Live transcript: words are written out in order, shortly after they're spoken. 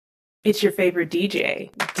It's your favorite DJ,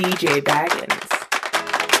 DJ Baggins.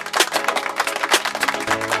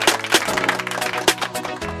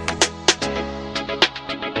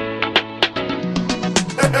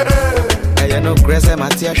 I no grass at my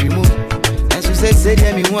tear she move. And so say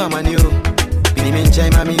me woman you. Bini men chai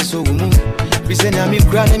mami so gumu. We say na mi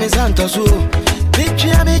grande me santo so.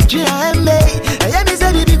 Picture me me. I am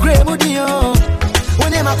say bibi great mudio.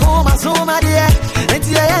 When am I come so my dear. And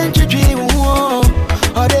see I ain't dream wo.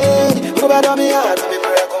 Ode, go back on me hard me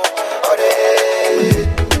break on. Ode.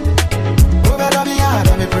 Go back on me hard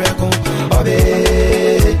me break on. Ode.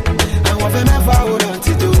 I want to me forward on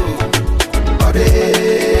to do. Ode.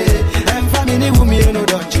 Family woman no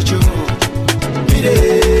don't you me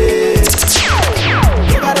dey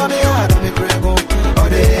go back on me hard on me break on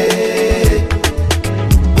ode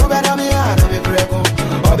go back on me hard on me break on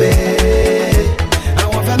ode I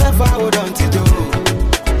want to forward on to do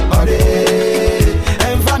ode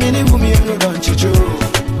and family woman no don't you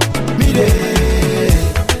me dey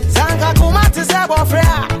sanga kumati se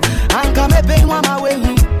bofra anka me pay wa ma we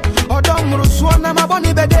hu odom rusuo na ma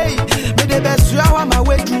boni bedei me dey besua wa ma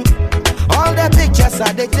we ju. All the pictures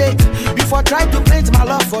I they take before trying to paint my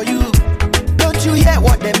love for you. Don't you hear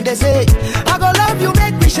what them they say? I go love you,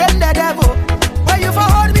 make me shame the devil. But you for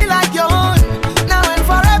hold me like your own, now and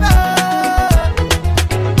forever.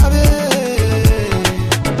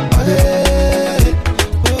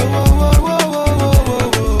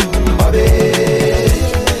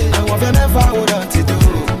 I want them forward on to do.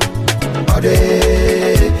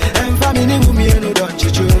 And family who me no don't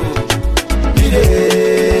you me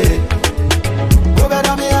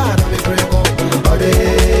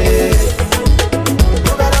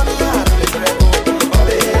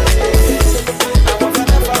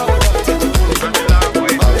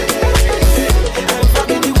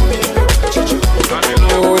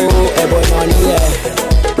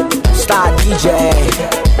DJ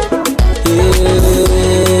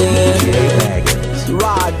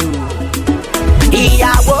Radu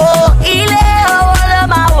ìyàwó ilé owó ló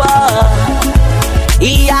máa wọ̀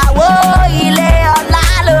ìyàwó ilé ọlá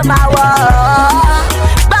ló máa wọ̀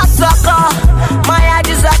bá sọkọ máyà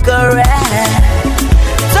jí sọkọ rẹ̀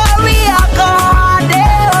torí ọkọ dé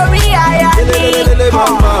orí àyà ni.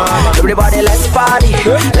 Everybody let's party,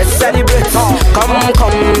 let's celebrate. Come,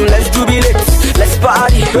 let's jubilate. Let's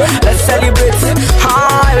party, let's celebrate.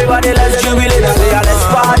 Hi, everybody, let's jubilate. Yeah, let's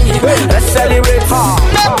party, let's celebrate.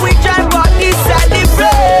 Make we join body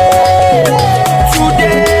celebrate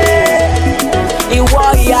today. Ìwọ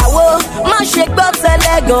ìyàwó, má ṣe gbọ́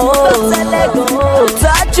tẹ́lẹ̀ gan.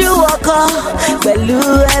 Tọ́jú ọkọ pẹ̀lú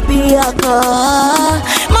ẹbí ọkọ.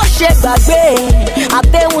 Má ṣe gbàgbé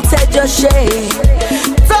àdéhùn tẹ́jọ ṣe.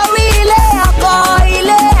 Torí ilé ọkọ,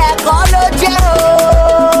 ilé ẹ̀kọ́ ló jẹ́ o.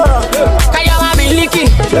 Miliki,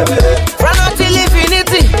 from until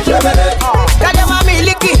infinity. Kajama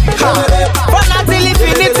miliki, from until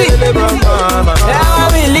infinity. Kajama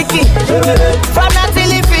miliki, from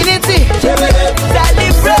until infinity.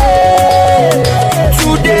 Celebrate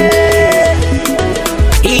today.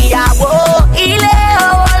 Ìyàwó ilé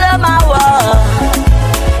owó ló máa wọ̀.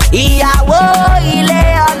 Ìyàwó ilé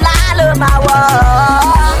ọlá ló máa wọ̀.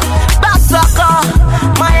 Bá sọkọ,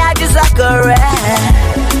 máyà jí sọkọ rẹ̀.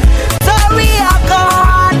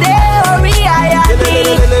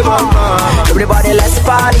 Everybody let's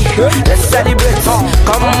party, let's celebrate. Come,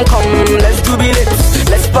 let's jubilate.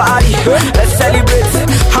 Let's party, let's celebrate.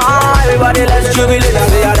 Hi, everybody let's jubilate.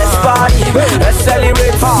 Yeah, let's party, let's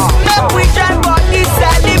celebrate. Make we join body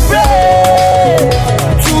celebrate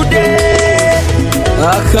today.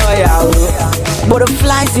 Okay,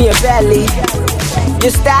 butterflies in your belly.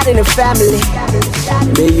 You're starting a family.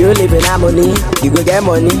 May you live in harmony. You go get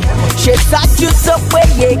money. She touch you so way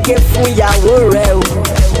you get for your real.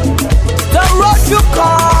 The road you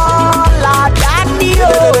call Adani o.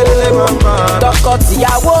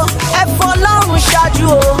 Tọkọtìyàwó ẹ fọlọ́run ṣáájú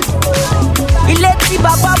o. Ilé tí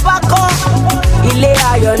bàbá bá kọ́, ilé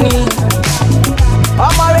ayọ̀ ni.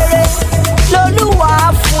 Ọmọ rere lolúwa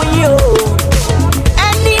fún yín o.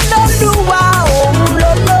 Ẹni lolúwa òun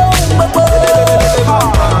ló lóhun gbogbo.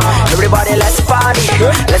 Everybody let's party,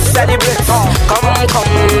 let's celebrate.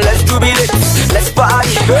 Come, let's jubilate. Let's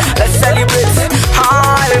party, let's celebrate.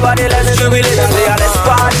 Hi, everybody let's jubilate. Yeah, let's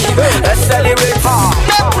party, let's celebrate.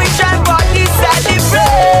 Make we join body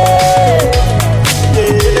celebrate.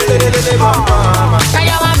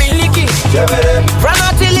 Kajama miliki, from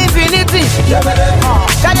until infinity.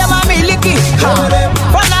 Kajama miliki,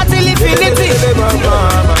 from until infinity.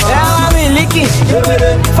 Kajama miliki,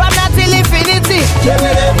 from until infinity.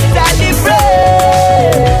 Celebrate.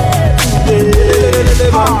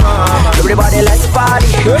 Everybody let's party,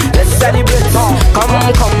 let's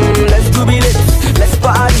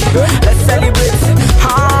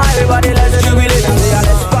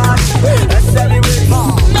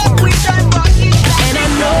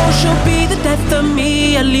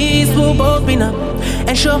we'll both be numb.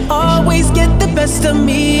 And she'll always get the best of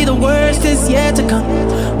me. The worst is yet to come.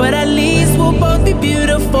 But at least we'll both be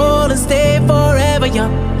beautiful and stay forever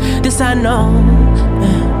young. This I know,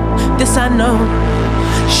 this I know.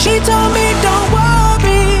 She told me don't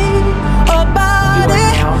worry about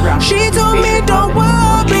it. She told me don't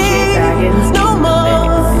worry no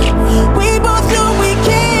more. We both know we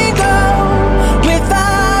can't go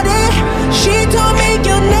without it. She told me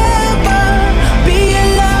you'll never be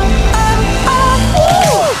alone.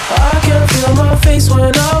 I can feel my face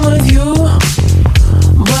when I'm with you,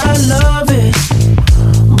 but I love it,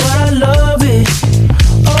 but I love it.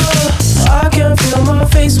 Oh, I can feel my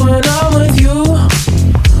face when I'm with you,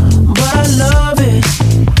 but I love it,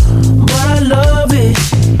 but I love it.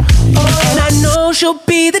 Oh, and I know she'll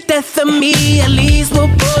be the death of me. At least we'll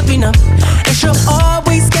both be numb. And she'll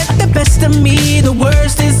always get the best of me. The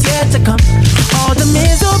worst is yet to come. All the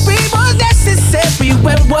misery was necessary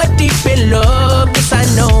when we're deep in love. Yes, I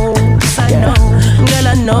know, yes, I know, girl,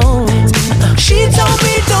 I know. She told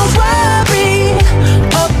me don't worry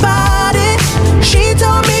about it. She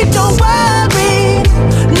told me don't worry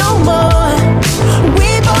no more. We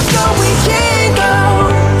both know we can't go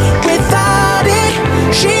without it.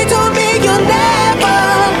 She told me you'll never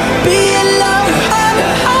be alone.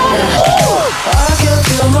 I can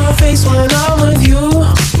feel my face when I'm with you,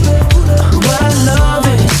 but I love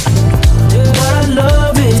it, but I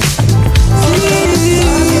love it. I can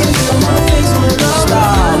feel my face when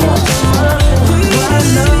I'm with you, but I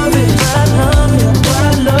love it, but I love it, but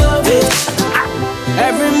I love it.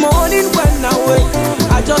 Every morning when I wake,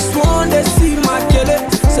 I just want to see my killer.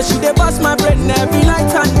 So she dey bust my brain every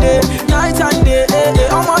night and day, night and day.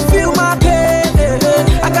 I'ma feel my pain.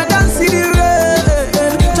 I can dance in the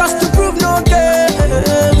rain, just to prove no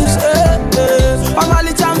games. I'm a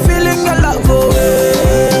little, I'm feeling your love away.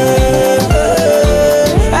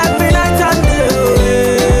 Every night and day,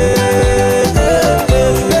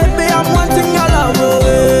 baby, I'm wanting your love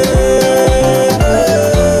away.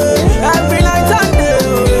 Every night and day,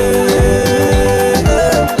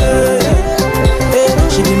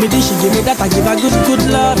 she give me this, she give me that. I give her good, good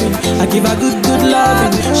loving. I give her good, good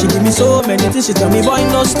loving. She give me so many things. She tell me, boy,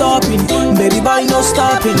 no stopping. Baby, boy, no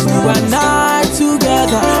stopping. You and I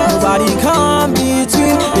together, nobody come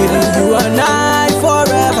between. Baby, you and I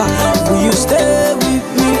forever. Will you stay with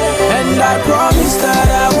me? And I promise that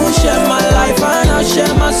I will share my life and I'll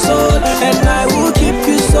share my soul. And I will keep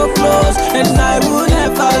you so close. And I will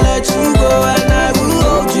never let you go. And I will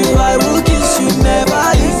hold you, I will kiss you, never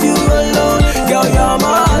leave you alone. Girl, you're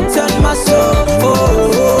my heart and my soul.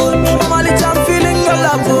 Oh, I'm a little, I'm feeling your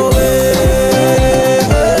love away.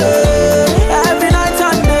 Every night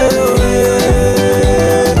and day.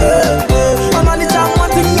 I'm a little, I'm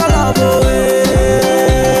wanting your love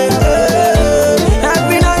away.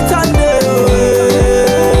 Every night and day.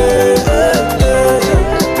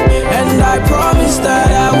 And I promise that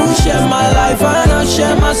I will share my life and I'll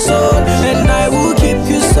share my soul. And I will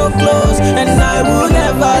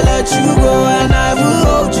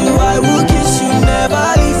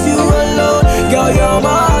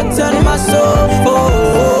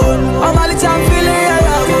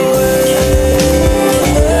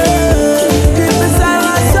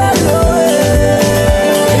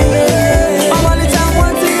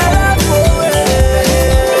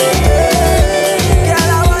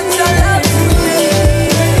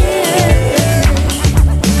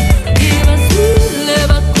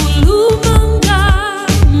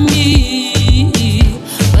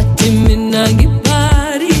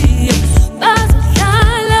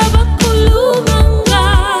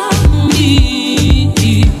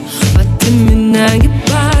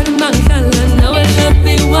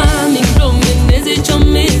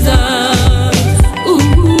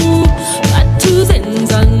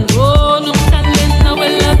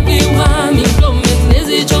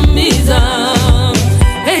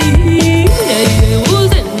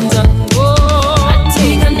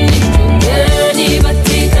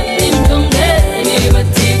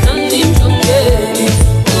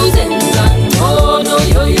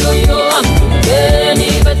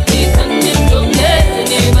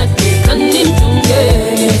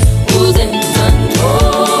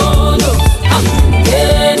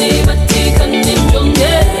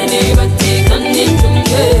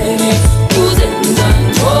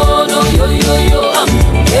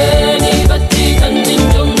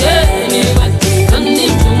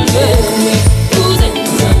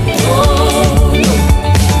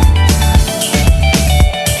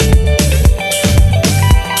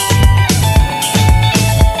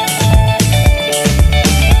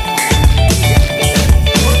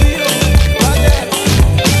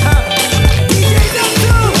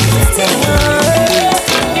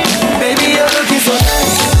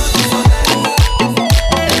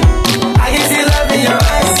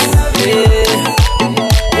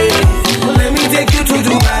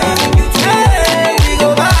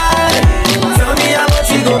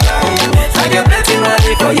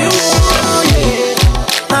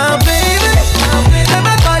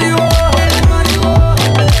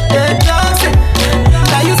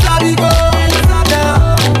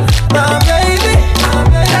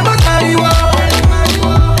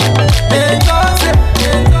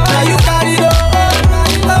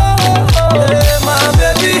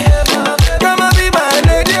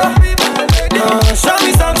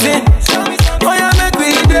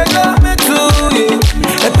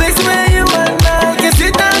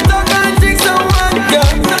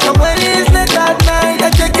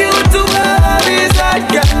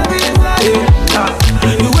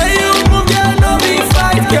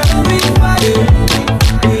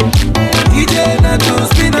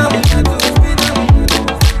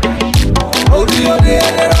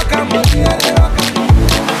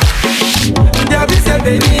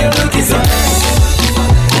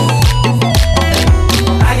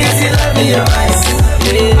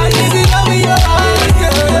I give you love in your heart,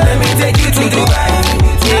 girl. Let me take you to Dubai.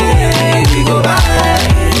 Yeah, we go by.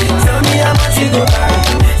 Tell me how much you go buy.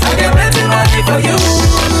 I get plenty money for you.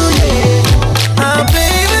 Yeah,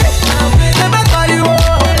 baby, never call you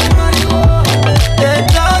up. Yeah,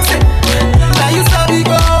 just now you saw me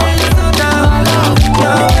go. Now,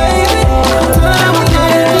 baby,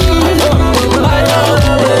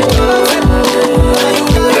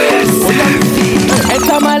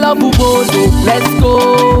 enter my love boat, let's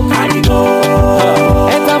go. Carry go.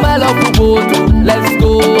 Enter my love boat, let's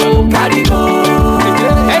go. Carry go.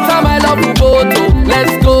 Enter my love boat,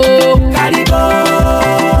 let's go. Carry go.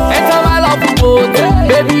 Enter my love boat,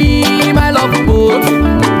 baby, my love boat.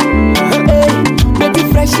 Hey, baby,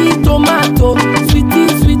 freshy tomato,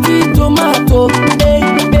 sweetie tomato. Hey,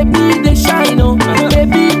 baby, they shine, oh,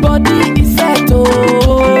 baby, body is set,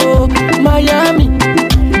 oh. Miami,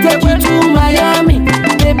 take you to Miami,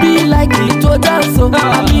 baby, like it to dance, oh. I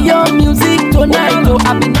be your music tonight, oh. I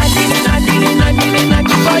be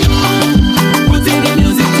knocking for you, putting the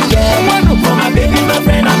music together for my baby, my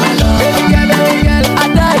friend, and my love. Baby girl, I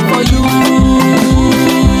die for you.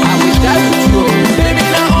 I will die with you, baby,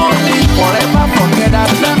 not only forever, forget that,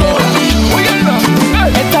 not only.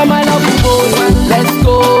 Enter my love boat, let's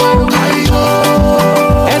go. Carry go.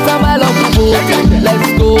 Enter my love boat, let's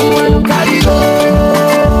go. Carry go.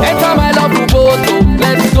 Enter my love boat,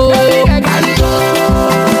 let's go. Carry go.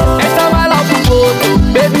 Enter my love boat,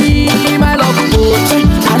 baby, my love boat.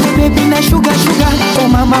 Ali baby na sugar, oh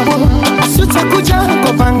mama wo. Suta kuja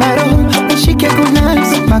ko bangaro, nishike kuna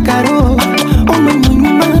sipakaro. Oh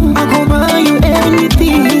mama, I go buy you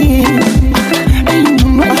anything.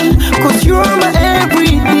 Cause you're my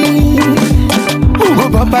everything. Go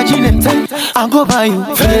Papa Ginette, I go buy you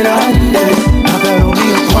Ferrari. I got me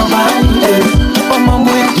a woman. Oh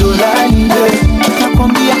mama, you like I can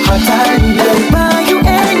be a hot time. Buy you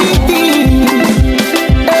anything.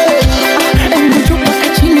 And you put a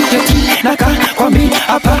chini keti naka kwambi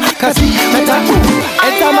apa kazi meta.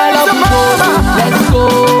 Enter my love boat, let's go.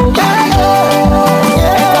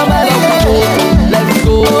 Enter my love boat, let's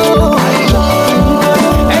go.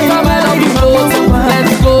 Enter my love boat,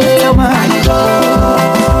 let's go.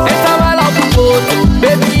 Enter my love boat,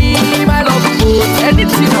 baby, my love boat.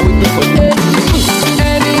 Anything I will do for you,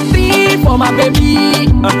 anything for my baby.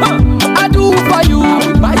 I do for you,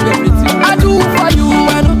 buy everything. I do for you,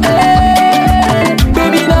 hey,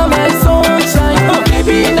 baby, now my sunshine,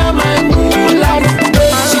 baby, now my moonlight.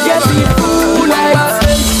 She gets me full light,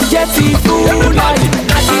 gets me full light.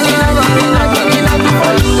 I give it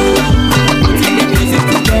for you. Putting the music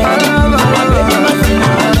together, my baby, my friend, my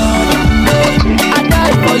love. I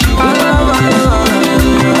die for you.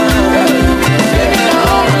 Baby,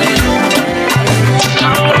 now only you. I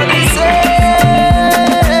only say,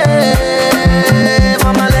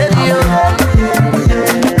 mama, let you.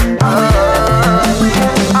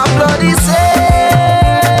 I'm bloody say,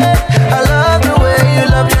 I love the way you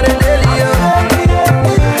love me, the daily,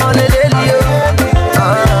 on the daily,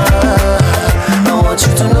 I want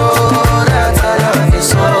you to know that I love you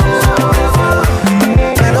so.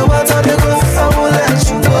 And no matter the go, I won't let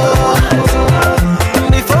you go.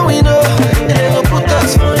 Before we know, they will put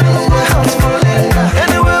us falling in the house falling.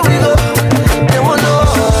 Anywhere we go, they won't know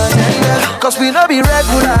our agenda. Cause we no be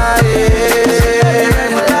regular,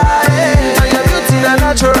 and your beauty is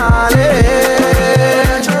natural,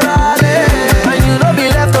 and you no be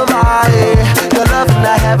left over, your love in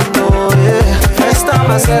the heaven, oh, yeah. First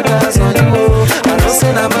time I said that's on you, I don't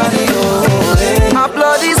say nobody, oh, yeah. I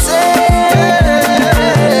bloody say,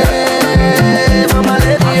 mama,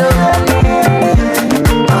 let you.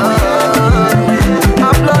 I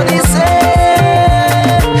bloody say,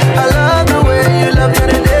 I love the way you love me,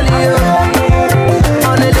 the daily,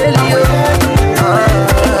 on the daily.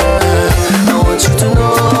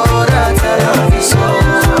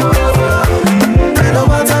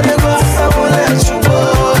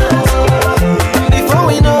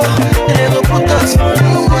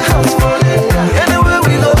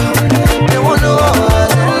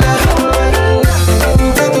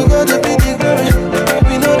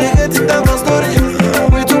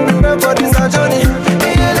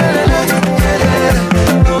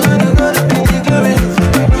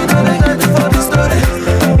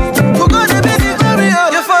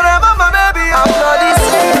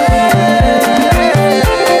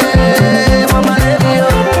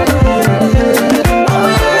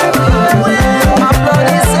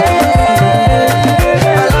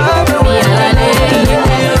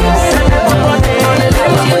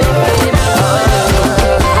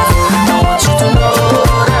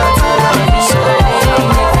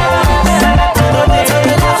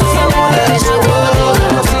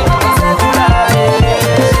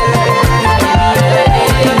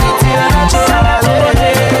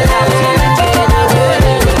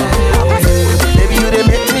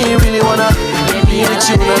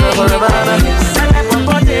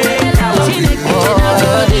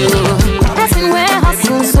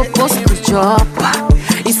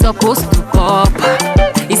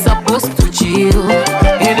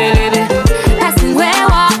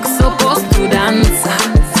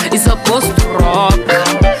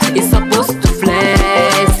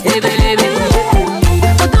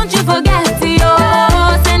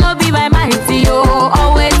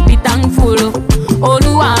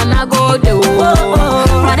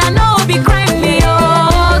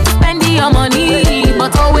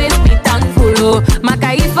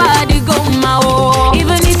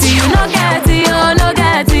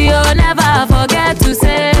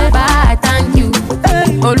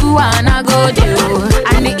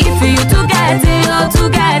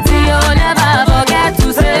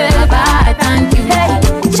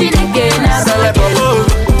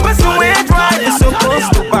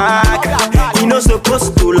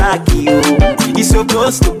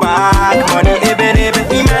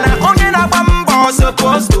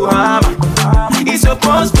 supposed to hammer. He's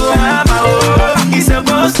supposed to hammer, oh. He's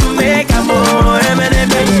supposed to make a more.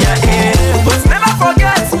 But never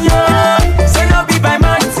forget, yo. Say no be by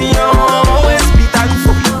man, yo. Always be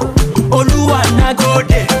thankful. Oluwa na go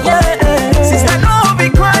there. Sister, no be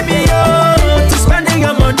crying, yo. To spending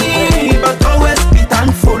your money, but always be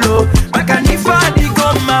thankful, oh. Makanifa di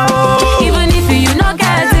goma, oh. Even if you no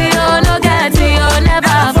get it, oh,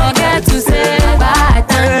 never forget to say bye,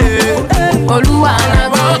 thank you. Oluwa na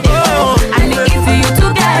go there. And if you to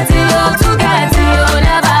get it, oh,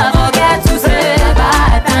 never forget to say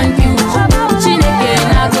bye, thank you. Chineke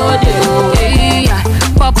na go there, oh, yeah.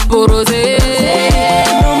 Pop rosé,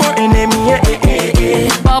 No more enemy,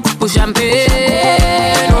 pop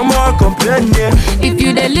champagne, no more complaining. If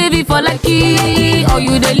you dey live it for lucky, or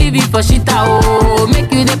you dey live it for shita, oh,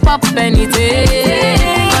 make you dey pop anything.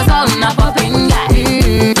 Cause all na popping guy,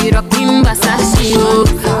 we rocking Versace, oh,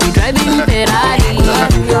 we driving Ferrari,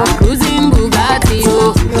 cruising Bugatti,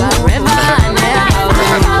 oh, forever and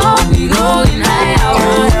ever, we going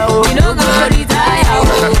higher, oh, we no go retire, oh,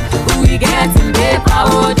 we getting paper,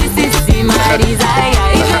 oh, this is my desire.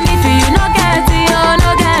 Even if you no get it, oh,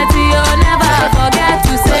 never forget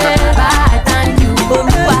to say bye, thank you.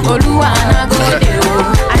 Oluwa na go there, oh.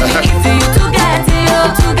 And if you to get it,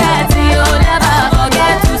 oh, never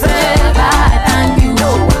forget to say bye, thank you.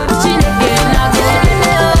 Chineke na go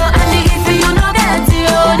there, oh. And if you no get it,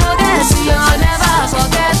 oh, never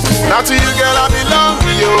forget to say. Now to you, girl, I belong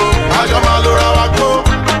to you. Ajamalura wako,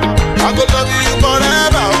 I go love you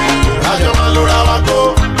forever. Ajamalura wako,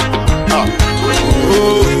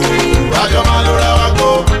 Ajamalura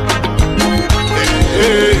wako,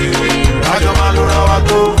 Ajamalura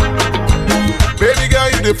wako. Baby girl,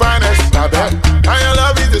 you the finest, I bet. And your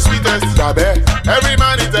love is the sweetest, I bet. Every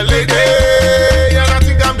man is a lady, and I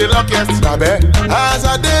think I'm the luckiest, I bet. As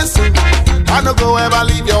I dance, I no go ever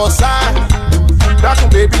leave your side. That's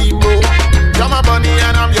baby mo, you're my bunny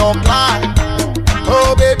and I'm your Clyde.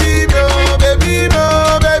 Oh baby mo, baby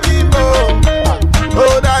mo, baby mo.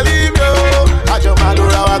 Oh darling mo,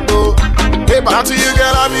 Ajamalura wako. Hey, back to you,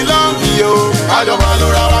 girl, I belong to you.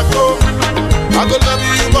 Ajamalura wako, I go love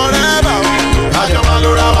you forever.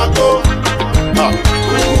 Ajamalura wako,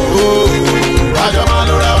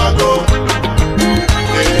 Ajamalura wako,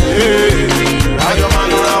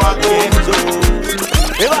 Ajamalura wako.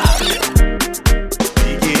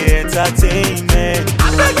 Entertainment.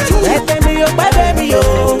 Bẹ́bẹ̀ mi o,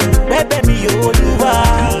 Olúwa.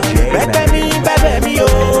 Bẹ́bẹ̀ mi o,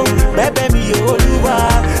 Olúwa.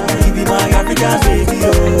 She be my African baby, oh.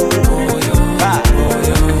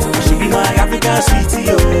 She be my African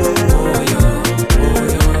sweetie, oh.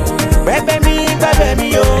 Bẹ́bẹ̀ mi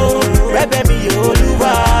o,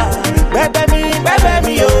 Olúwa. Bẹ́bẹ̀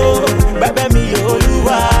mi o,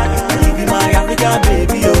 Olúwa. She be my African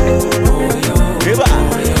baby, oh.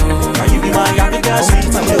 You be my African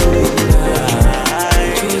sweetie, oh.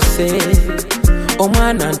 Oh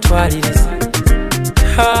man, and twilight.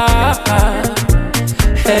 Ha ha,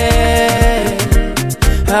 hey,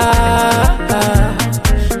 ha.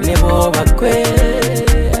 Nebo bakwe,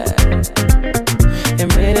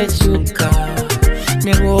 emere chuka.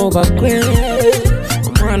 Nebo bakwe,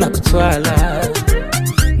 umwana kutwala.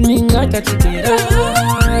 Ningata tikira,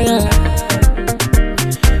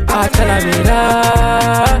 atalamira.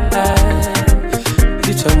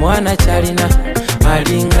 Bito mwana chalina,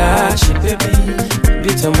 alinga shipebi.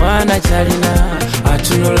 Bito mwana chalina,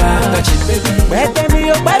 atunolanga chipebi. Bẹ́bẹ̀ mi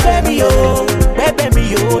o,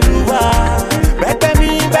 Olúwa.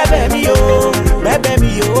 Bẹ́bẹ̀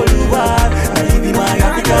mi o, Olúwa. You be my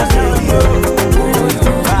African baby, oh.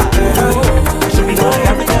 She be my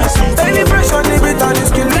African sweetie. Baby fresh on the beat and it's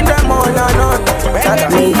killing them all and all. Yeah.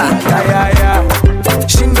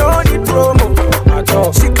 She know the promo.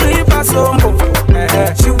 She clip her slow-mo.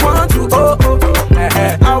 She want to go, I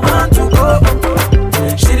want to go.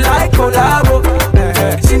 She like collabo.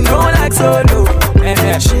 She no like solo.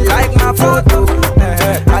 She like my photo.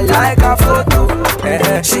 I like her photo.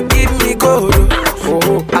 She give me code.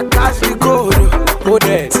 I catch the code.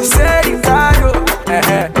 She say the card. I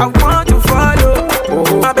want to follow.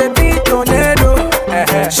 My baby tornado.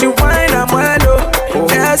 She whine and mellow.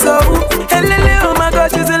 Yeah, so oh my God,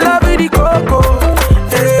 she's in love with the coco.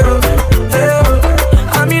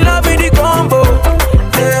 I'm in love with the combo.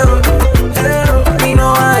 You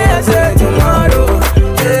know I say tomorrow.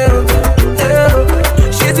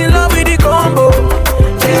 She's in love with the combo.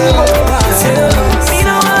 You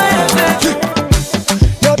know I say.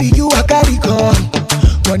 No be you a carry go,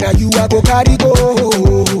 when you a go carry go.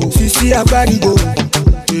 Sisi a carry go.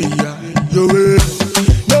 Yeah, yo.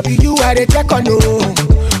 No be you a the check on no.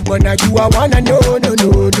 But now you are one and no.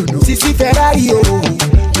 Sissy Ferrari, oh.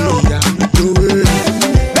 Yeah.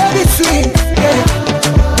 Baby sweet, yeah.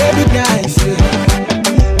 Baby nice, yeah.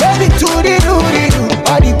 Baby do,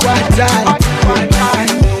 body quad.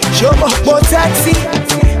 Show me more taxi,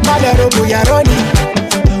 Malero Boyaroni.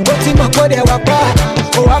 What's in my body, wapa?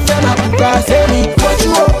 Oh, I feel my puka, say me, what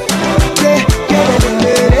you want? Yeah,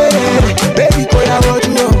 baby, boy, I want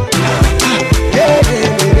you know. Yeah,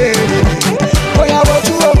 boy, I want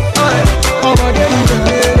you know. Oh, my God,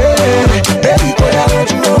 baby, boy, I want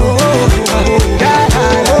you know.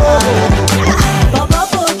 Baba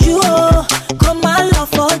for you, come my love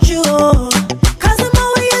for you. Cause the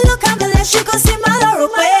more way you look, I'm the less you can see my love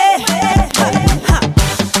away.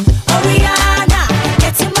 Oriana,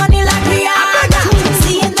 getting money like Rihanna.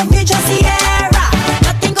 See in the future, Sierra.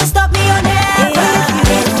 Nothing can stop me on ever.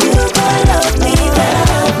 If you go love me, yeah.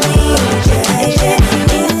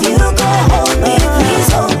 If you go hold me, please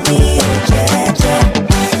hold me,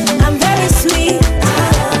 yeah. I'm very sweet,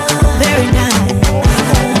 very nice.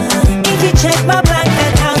 If you check my bank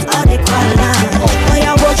account, all the koala. Oh,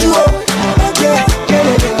 yeah, what you want? Yeah,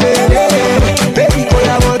 baby, boy,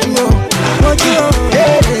 I want you know. What you want?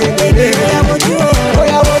 Baby, yeah, what you want? Boy,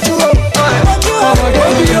 I want you know. What you want?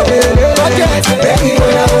 Baby,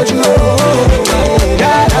 boy, I want you know.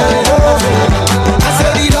 I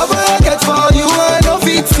said the love I get for you, I know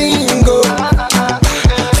fit single.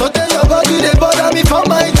 So tell your body they bother me for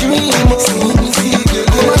my dream. Oh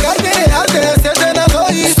my God, they out there, say that I know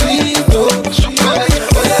it's sweet. Oh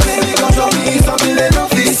yeah, baby, come show me something they don't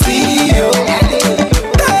fit see.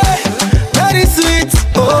 Very sweet,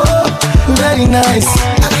 oh, very nice.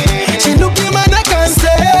 She look in my neck and say,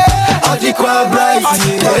 oh, the quite bright.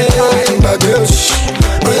 That girl,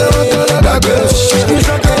 oh yeah, what color that girl?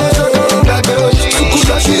 That girl,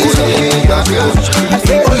 that girl. I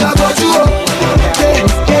say, oh yeah, what you want?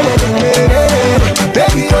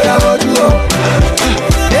 Baby, oh yeah, what you want?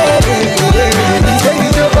 Baby,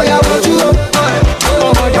 oh yeah, what you want?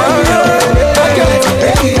 Oh my God,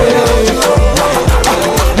 baby, oh yeah, what you want?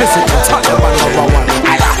 Listen, talk about number one.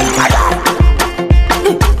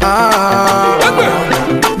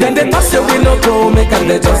 Then they pass it, we no go make and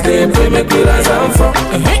they just they play, make we rise and fall.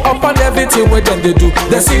 Up on everything what them they do,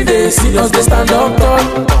 they see us, they stand up tall.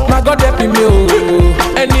 My God, they pay me,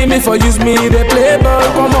 oh. Enemy for use me, they play ball.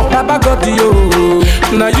 Come on, Baba got you.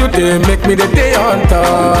 Now you they make me the day on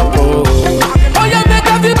top, oh. Oh, yeah, make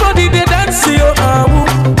everybody they dance, yo,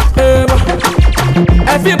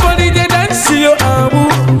 everybody they dance, yo,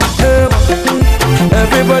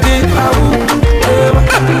 everybody,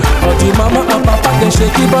 oh, the mama and papa they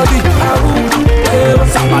shake the body,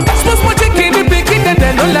 Supposed to take in the big and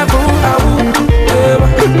then no level,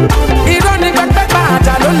 ironic back,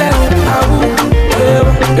 no level,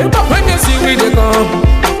 when you see we they come,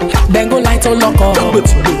 then go light or lock up.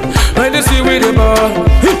 When you see we they burn,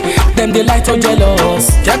 them they light or jealous.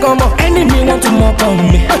 Enemy want to mock on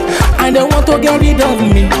me, and they want to get rid of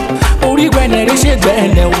me. Ori when they shake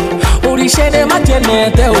the Ori share them at you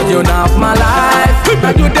now of my life.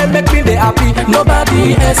 I do them make me they happy.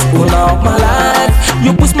 Nobody else will now of my life.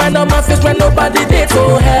 You put smile on my face when nobody did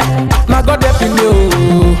so hair. My God help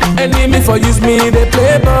you. Enemy for use me they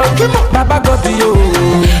play ball. Baba got you.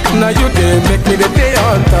 Now you they make me the day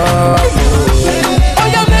on top. Oh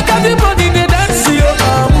yeah, make everybody they dance you.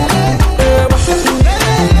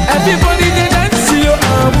 Everybody they dance you.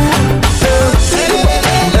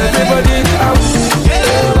 Everybody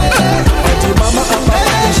mama and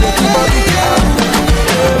papa they shake the body.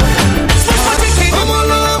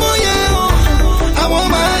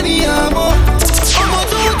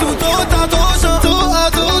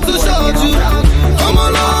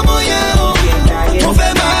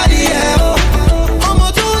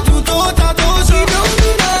 I'm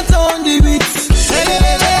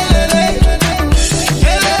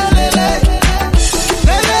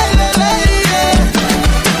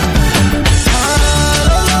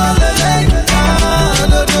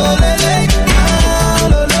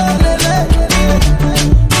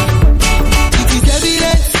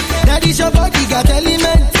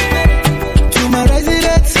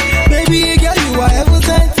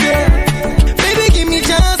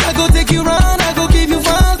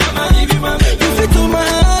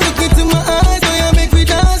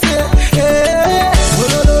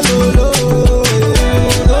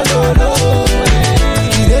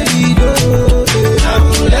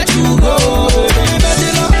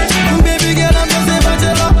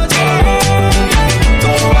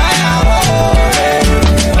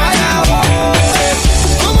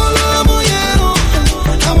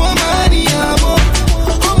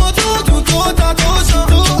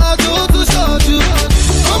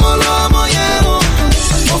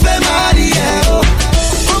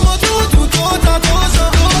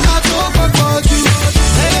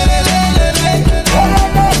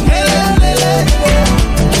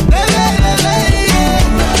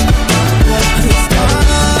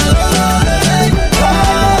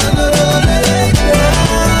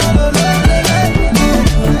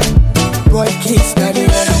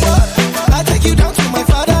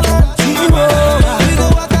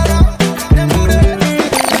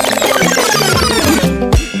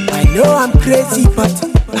crazy, but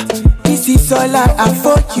this is all I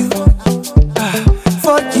afford you.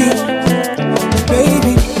 For you,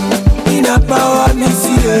 baby. In a power, me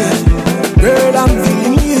see it. Girl, I'm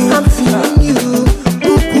feeling you. I'm feeling you.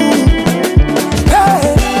 Ooh.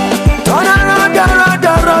 Hey, turn around,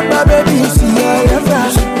 my baby. See I am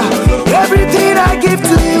everything I give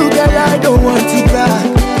to you, girl, I don't want it back.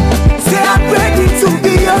 Say I'm ready to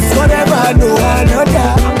be yours forever, no another.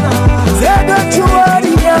 Say don't you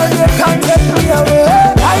worry, girl, you can't take me away.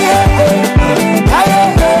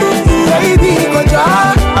 Baby, go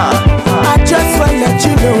down. I just wanna let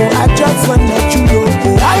you know. I just wanna let you know.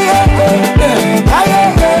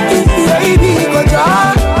 Baby, go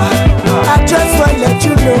down. I just wanna let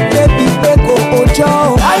you know, baby, go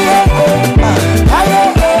down.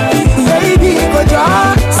 Baby, go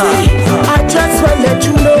down. See, I just wanna let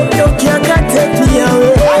you know, you can't take me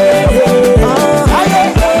away.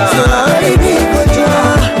 Baby, go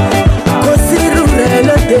down. Go see the real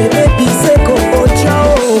baby, say go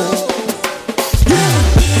down.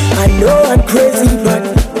 I know I'm crazy, but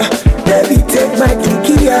baby, take my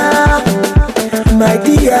kiki, my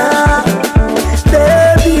dear.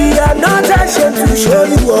 Baby, I'm not ashamed to show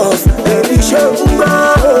you off. Baby, show me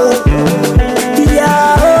more.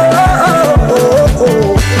 Yeah,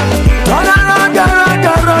 oh. Turn around,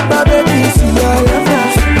 my baby, see I am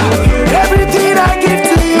everything I give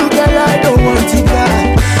to you, girl, I don't want it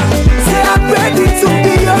back. Say I'm ready to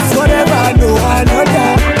be yours forever, no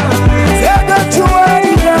another. Say don't you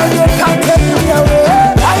worry, girl, you can't take me away.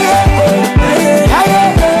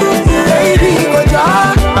 Baby, go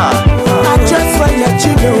down. I just wanna let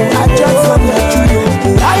you know. I just wanna let you know.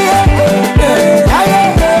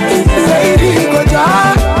 Baby, go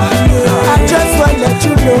down. I just wanna let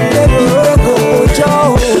you know. Baby, go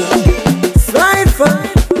down. Slide for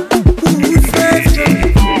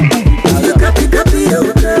you copy, you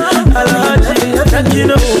girl. I love you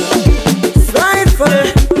know. Slide for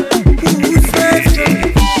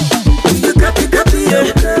you copy, you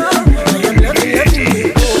girl. I am loving you.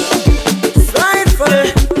 Slide for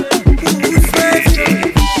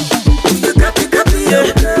you copy, you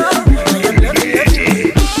girl. I am loving you.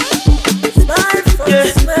 Slide for you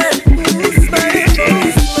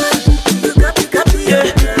copy, you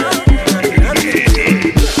girl. I am loving you.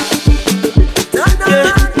 Turn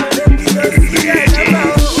around, baby, don't see I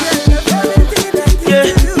love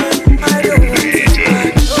you. I don't want it.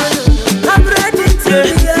 I'm ready to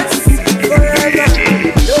be yours forever.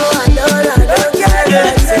 No, I don't care.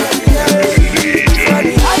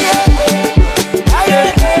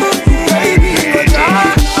 Baby, go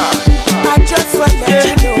down. I just want to let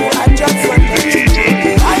you know. I just want to let you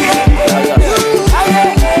know.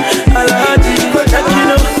 I love you, go down.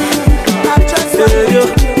 I just want to let you know.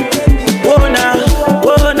 Oh,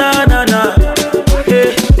 na. Yeah.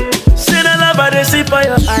 See the love I dey see by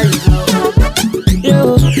your eyes.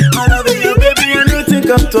 Yo, I love you, baby, and you think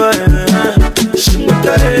I'm twice.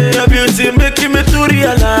 Your beauty making me to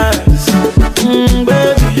realize.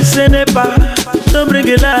 Baby, say never, don't bring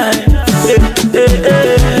it life.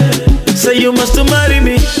 Say you must marry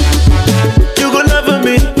me. You go love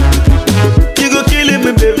me. You go kill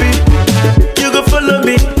me, baby. You go follow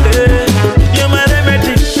me. You're my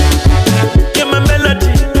remedy. You're my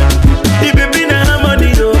melody. The baby na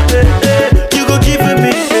harmony, oh. You go give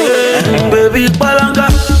me, baby, Palanga.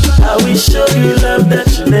 I will show you love that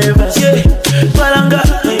you never see. Palanga,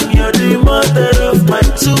 and you're the mother of my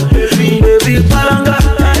two baby. Baby, Palanga,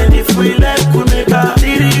 and if we like, we make a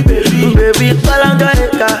baby. Baby, Palanga,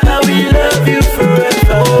 I will love you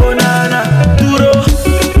forever. Oh, na, duro.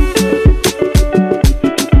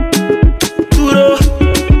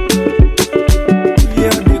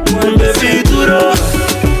 Baby, duro.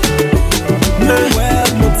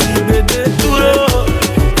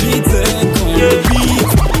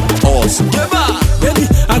 Baby,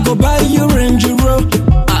 I go buy you Range Rover.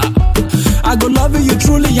 I go love you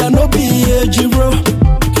truly, I know be a Giro.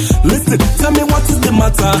 Listen, tell me what is the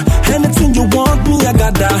matter. Anything you want me, I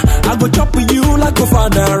got that. I go chop you like a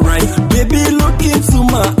father, right? Baby, look into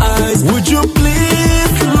my eyes. Would you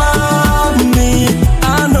please love me?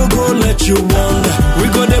 I no go let you wonder. We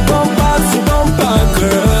go the bumper to bumper,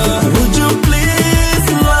 girl. Would you please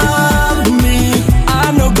love me?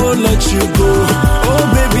 I no go let you go. Oh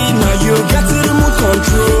baby, now you get to remote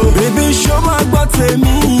control. Baby, show my body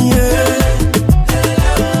me, yeah.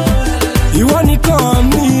 You want to call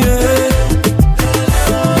me, yeah.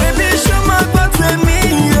 Baby, show my body me,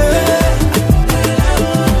 yeah.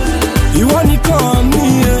 You want to call me,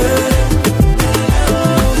 yeah.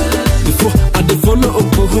 Before I dey follow up,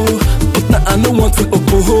 but now I don't want to up.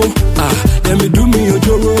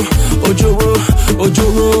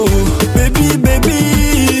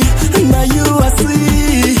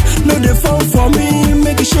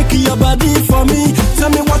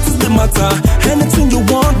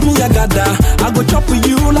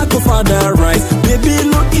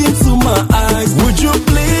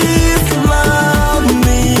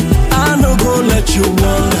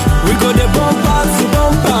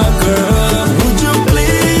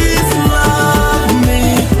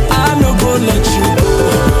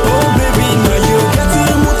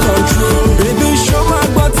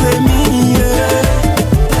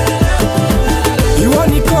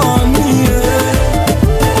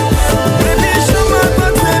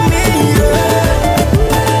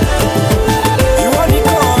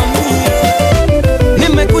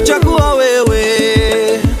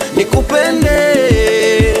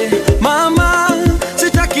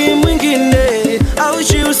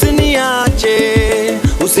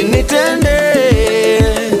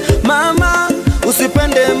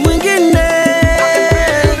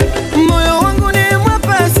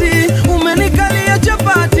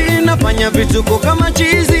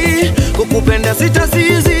 kukupenda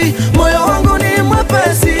sitasizi, moyo wangu ni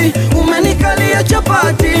mwepesi, umenikalia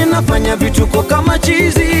chapati, nafanya vituko kama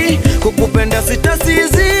chizi, kukupenda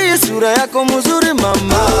sitasizi, sura yako mzuri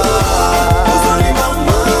mama, mzuri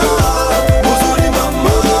mama, mzuri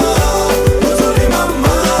mama, mzuri mama,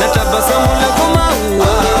 na tabasamu lako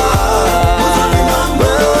maua, mzuri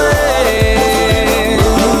mama,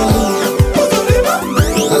 mzuri mama,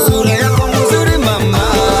 na sura yako mzuri mama,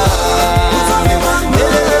 mzuri mama,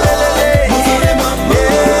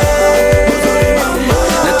 mzuri mama,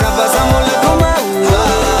 na tabasamu lako maua,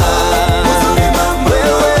 mzuri mama,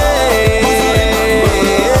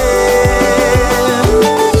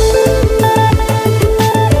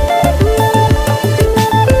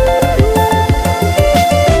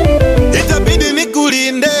 itabidi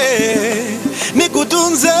nikulinde,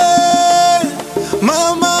 nikutunze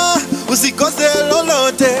mama, usikose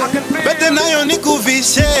lolote, pete nayo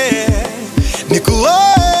nikuvishe, nikuoe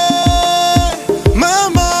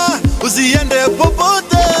mama, usiende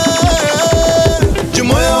popote,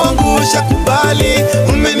 jumoyo wangu ushakubali,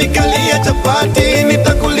 umenikalia chapati,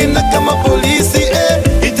 nitakulinda kama polisi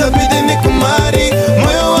itabidi nikumari,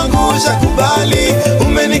 moyo wangu ushakubali,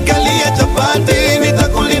 umenikalia chapati,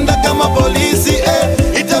 nitakulinda kama polisi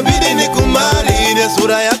itabidi nikumari, ile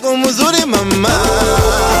sura yako mzuri mama,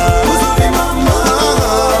 mzuri mama,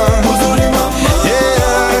 mzuri mama,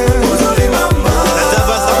 yeah, mzuri mama, na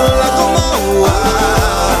tabasamu lako maua,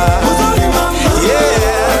 mzuri mama,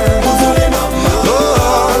 yeah, mzuri mama,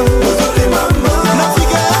 oh, mzuri mama, na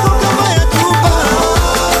figa yako kama ya chupa,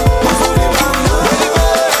 mzuri mama, baby,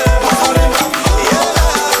 mzuri mama, yeah,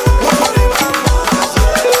 mzuri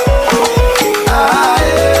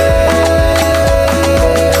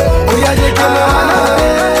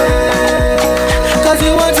Cause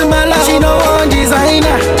you want my love. She no want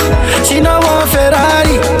designer, she no want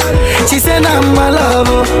Ferrari. She said I'm my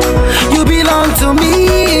lover. You belong to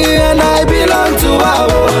me and I belong to her.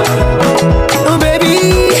 Oh baby,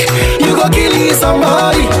 you go kill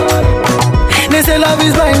somebody. They say love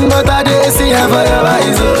is blind, but I did see her for your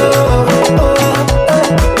eyes.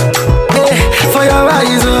 For your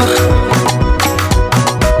eyes.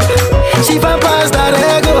 She found past that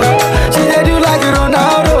ego. She did you like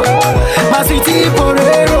Ronaldo, my sweetie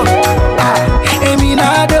Porero,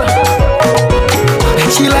 Eminado.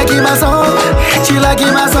 She like my song, she like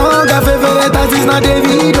my song. Her favorite artist not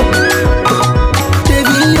Davido,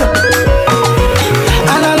 Davido.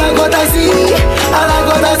 And I like what I see, I like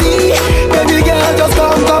what I see. Baby girl, just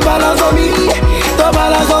come balance on me, come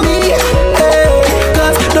balance on me. Hey,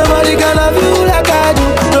 cause nobody can love you like I do,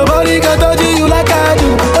 nobody can touch you like I do,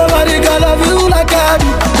 nobody can love you like I do,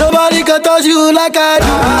 nobody can touch you like I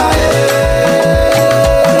do.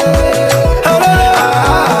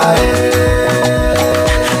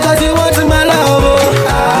 Cause you want my love,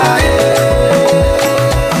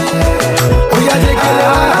 oh yeah, take it.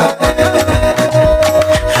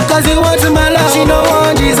 Cause you want my love. She no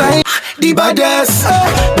want design, the baddest.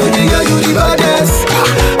 Baby girl, you the baddest.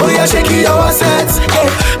 Oh yeah, shake it your assets.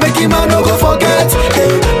 Make him man no go forget.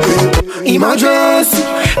 Emergency,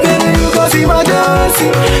 baby you cause emergency.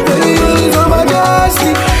 Baby you is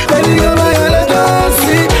emergency. Baby you're my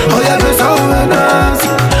emergency. Oh yeah, press on and dance.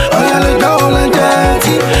 Oh yeah, let go and dance.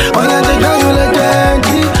 Oh yeah, let go and dance.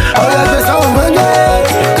 Oh yeah, press on and dance.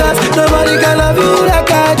 Cause nobody can love you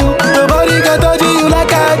like I do. Nobody can touch you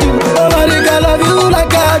like I do. Nobody can love you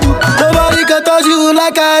like I do. Nobody can touch you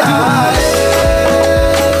like I do.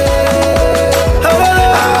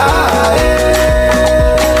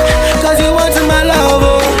 Cause you want my love,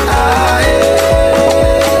 oh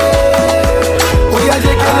yeah,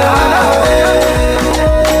 take it.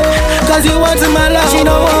 Cause you want my love. She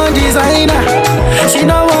no want designer, she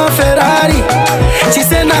no want Ferrari. She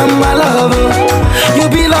said I'm my lover. You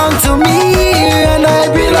belong to me and I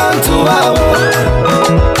belong to her.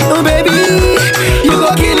 Oh baby, you go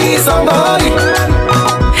kill somebody.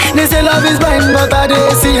 They say love is blind, but I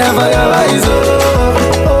did see her for your eyes.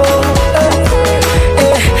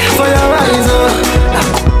 For your eyes.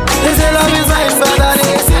 They say love is blind, but I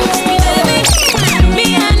did see. Me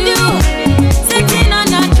and you sitting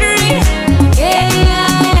on a tree.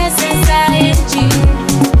 S-S-I-N-G.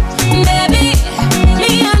 Baby,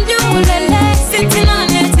 me and you sitting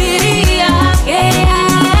on a tree.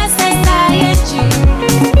 S-S-I-N-G.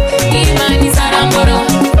 Imani Saramboro,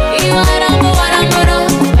 Iwarambo Waramboro.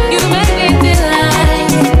 You make me feel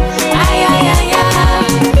like ay ay ay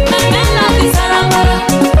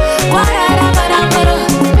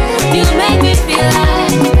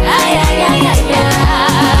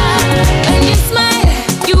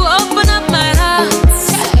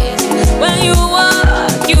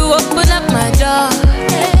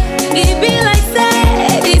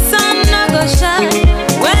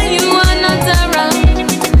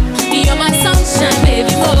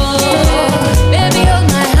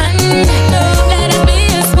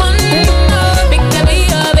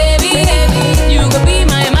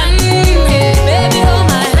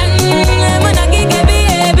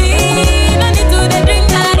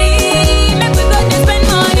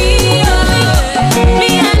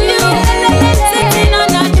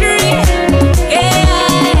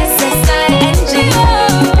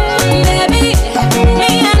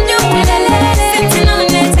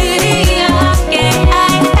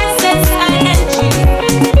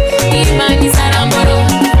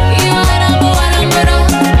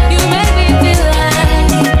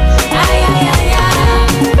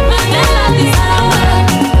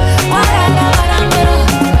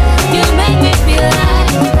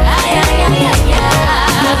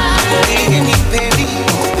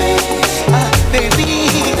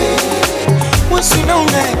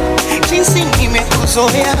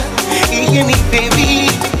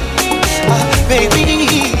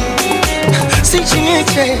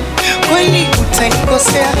niache kweli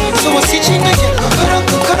utanikosea, so usichinje kokoro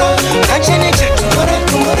kokoro, acha niache kokoro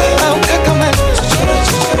kokoro, au kaka man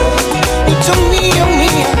nitumie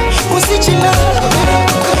mia, usichinje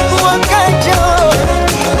wakajo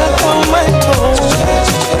tomato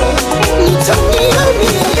nitumie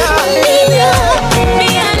mia.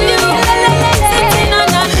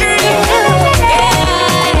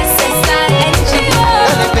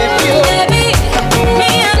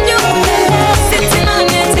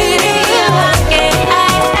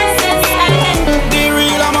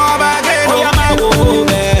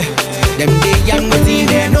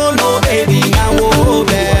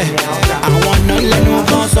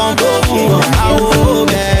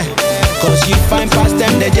 Cause you find past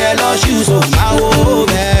them, they jealous you, so my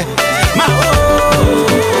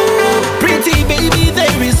pretty baby,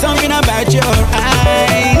 there is something about your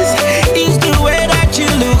eyes. It's the way that you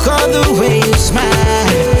look or the way you smile.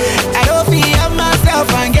 I don't feel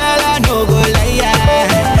myself and girl, I no go lie.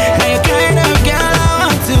 Now you kind of girl I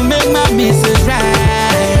want to make my missus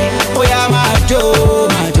right. Oh yeah, my Joe,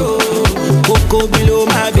 Coco below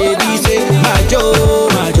my baby, say my Joe,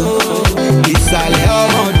 it's a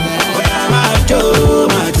lemon.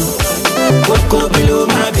 Coco below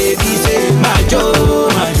my baby, say my Joe,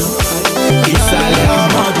 it's a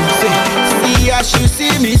lemon. See as you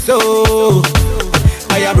see me so,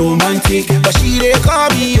 I am romantic, but she they call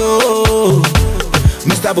me yo,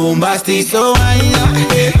 Mr. Bombastic. So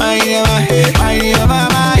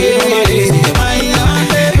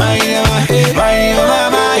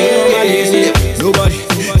nobody,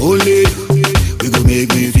 only we gon' make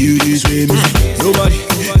me feel this way. Nobody,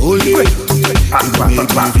 only we gon' make me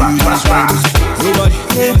feel this way. Nobody,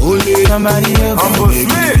 only somebody else.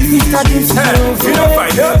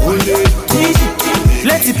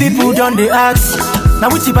 Plenty people done the ask. Now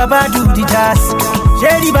which Baba do the jazz?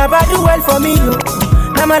 Jerry Baba do well for me.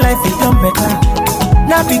 Now my life is done better.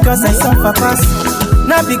 Not because I suffer fast,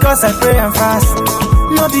 not because I pray and fast.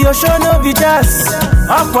 No be your show, no be jazz.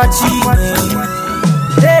 Aquachi,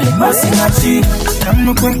 daily Osinachi, I'm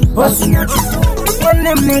no good Osinachi. One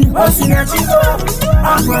name Osinachi,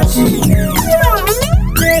 Aquachi,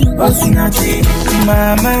 daily Osinachi,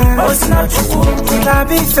 Mama Osinachi,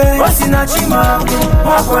 Tabife Osinachi,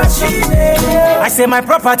 Aquachi. I say my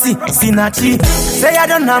property, Sinachi. Say I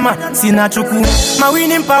don't hammer, Sinachuku. My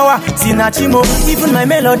winning power, Sinachimo. Even my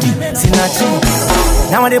melody,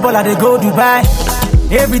 Sinachi. Now when they ball they go Dubai.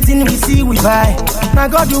 Everything we see we buy. Now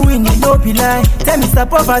God do win, it no be lie. Tell Mr.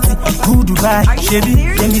 Poverty, who Dubai? Chevy,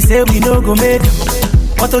 then we say we no go make.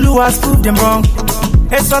 But Olu has proved them wrong.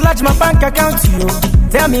 It's so large my bank account, you.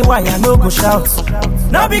 Tell me why I no go shout.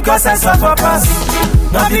 Not because I suffer past,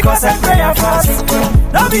 not because I pray and fast.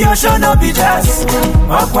 No be your show, no be jazz.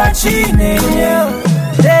 Aquachi,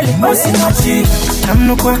 daily Osinachi, I'm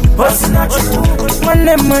no kwa Osinachi. One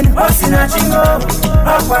name man Osinachi,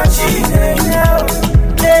 Aquachi,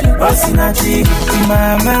 daily Osinachi,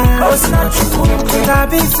 Mama Osinachi,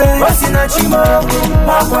 Tabife Osinachi,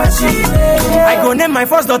 Aquachi. I go name my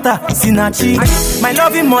first daughter Sinachi, my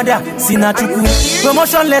loving mother Sinachuku.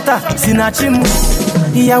 Promotion letter Sinachimu,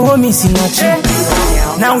 Iyawo mi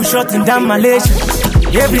Sinachi. Now we shutting down Malaysia.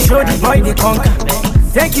 Every show the boy they conquer.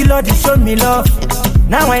 Thank you Lord, you showed me love.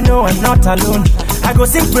 Now I know I'm not alone. I go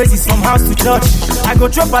sing praises from house to church. I go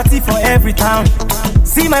throw party for every town.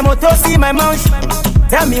 See my motto, see my mouth.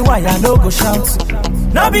 Tell me why I no go shout.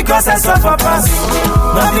 Not because I suffer past,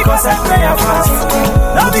 not because I pray and fast.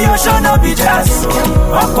 No be your show, no be jazz.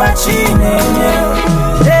 Aquachi,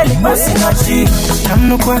 daily Osinachi, I'm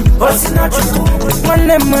no kwa Osinachi. One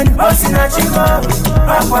lemon Osinachi,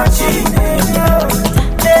 Aquachi.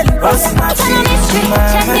 Osinachi,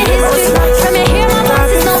 from here my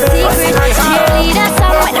boss is no secret. Cheerleader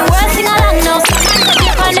song with the world sing along now.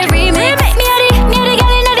 Up on the remix. Me the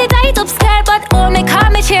girl in the tight up skirt, but oh me call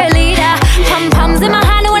me cheerleader. Pom poms in my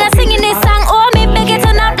hand when I singing this song. Oh me beg it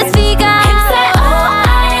turn up the speaker. Him say oh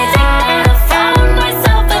I think that I found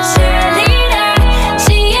myself a cheerleader.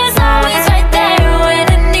 She is always right there when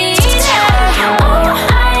I need her. Oh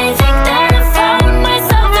I think that I found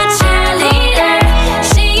myself a cheerleader.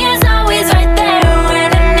 She is always right there when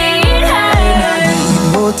I need her.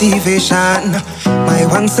 Motivation, my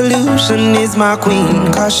one solution is my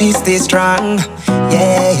queen, cause she stays strong.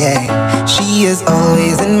 Yeah, she is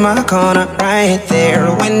always in my corner, right there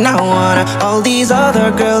when I wanna. All these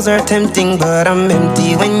other girls are tempting, but I'm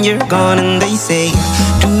empty when you're gone. And they say,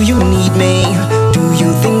 do you need me? Do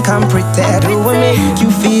you think I'm pretty? Do I make you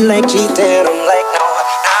feel like cheating? I'm like, no,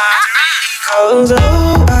 not really. Cause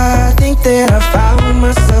oh, I think that I found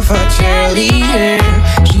myself a cheerleader.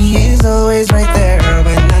 She is always right there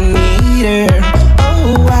when I need her. Oh,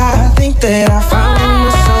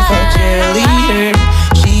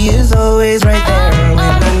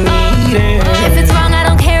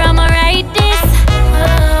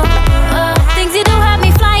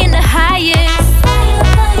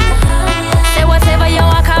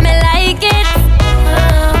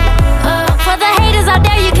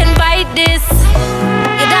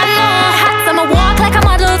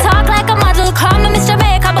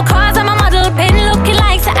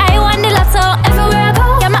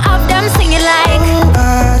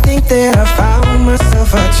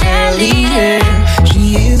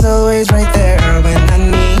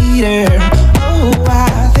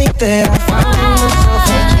 that I found myself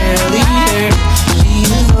a cheerleader. She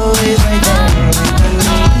was always like that with the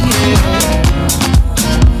leader.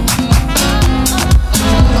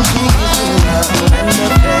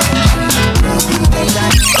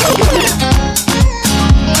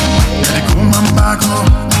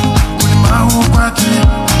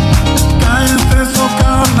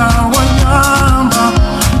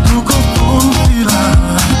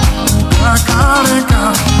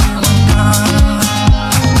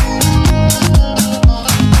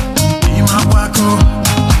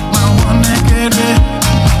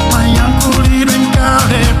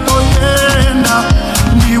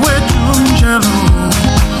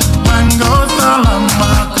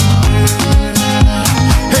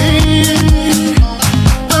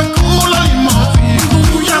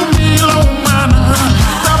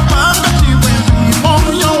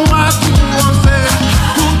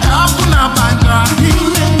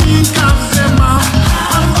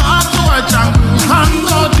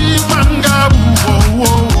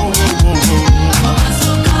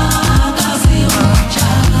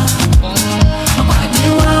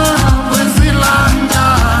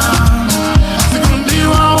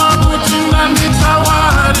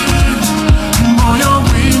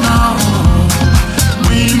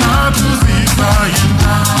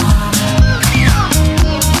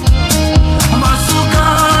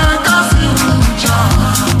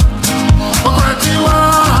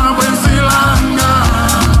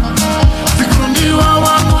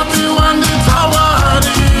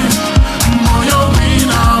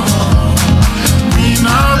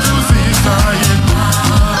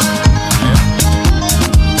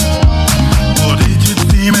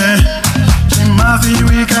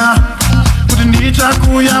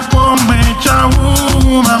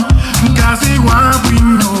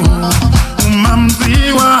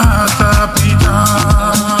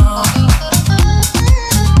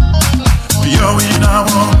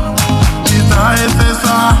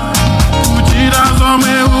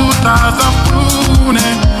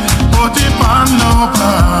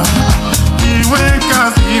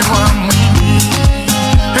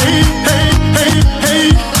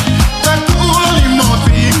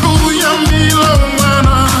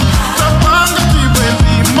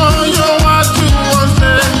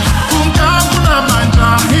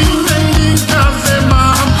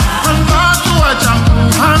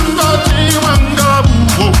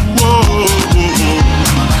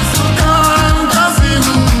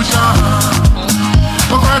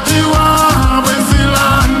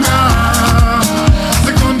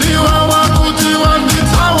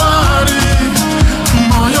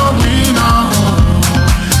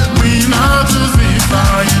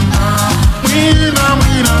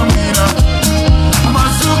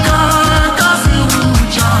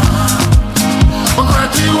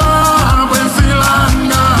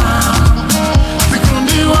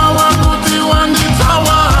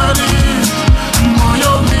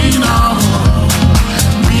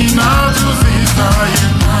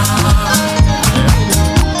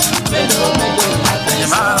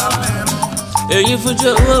 Èyí fún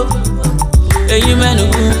jọ̀wọ́, èyí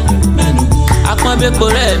mẹ́nugu. Àpọ́nbẹ́pọ̀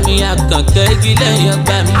rẹ̀ mi àkànkẹ́ igi lẹ́yìn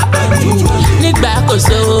ọgbà mi. Nígbà kò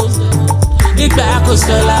sówó, nígbà kò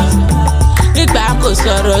sọ́lá, nígbà kò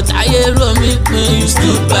sọ̀rọ̀ táyé rò mí pin. You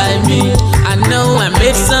stood by me. I know I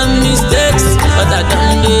made some mistakes, but I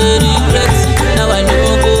don't regret. Now I no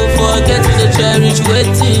go forget to cherish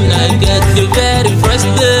wetin I get. The very first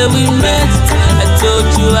day we met, I told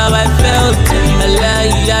you how I felt. I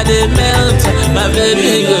lie, I dey melt. My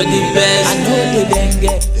baby, you're the best. I know the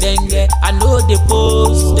dengue, I know the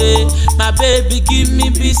post. Eh. My baby, give me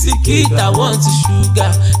biscuit, I want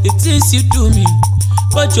sugar. The things you do me,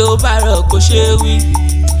 bójò bárọ̀ kò ṣe wí.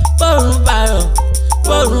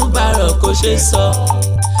 Bórun bárọ̀ kò ṣe sọ.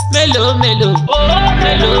 Mélòó mélòó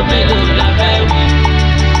la fẹ́ wí.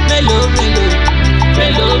 Mélòó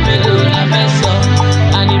la fẹ́ sọ.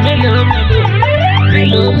 Àní mélòó la fẹ́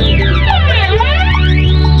wí.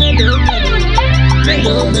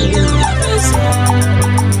 Mélòó la fẹ́ sọ.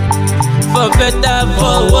 For better,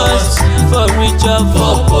 for worse, for richer,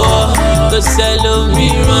 for poor. Kò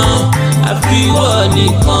sẹ́lòmíràn, àfi ìwọ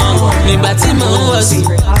nìkan. Nígbà tí mo ń wọ̀ sí,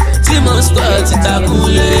 tí mo ń sọ̀ ti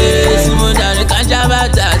takunlé. Tí mo dàrí kájà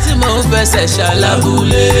bàtà, tí mo ń fẹsẹ̀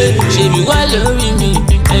ṣàlábùlé. Ṣèbí wà lórí mi,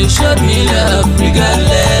 and you showed me love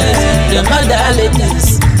regardless. Them other ladies,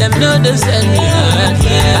 them know they send me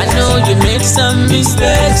heartless. I know you made some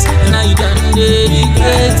mistakes, now you done dey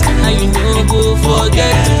regret. Now you no go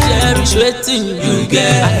forget to cherish wetin you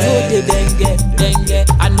get. I know the dengue,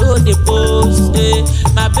 I know the post. Eh.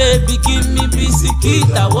 My baby give me biscuit,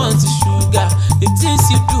 I want sugar. The things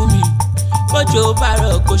you do me, bójò bá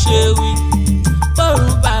rọ̀ kò ṣe wí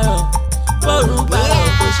bórun bá rọ̀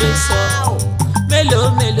kò ṣe sọ mélòó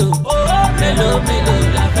mélòó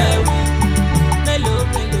la fẹ́ wí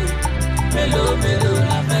mélòó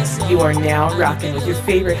la fẹ́ sọ. You are now rocking with your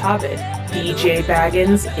favorite Hobbit, DJ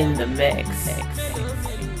Baggins in the mix.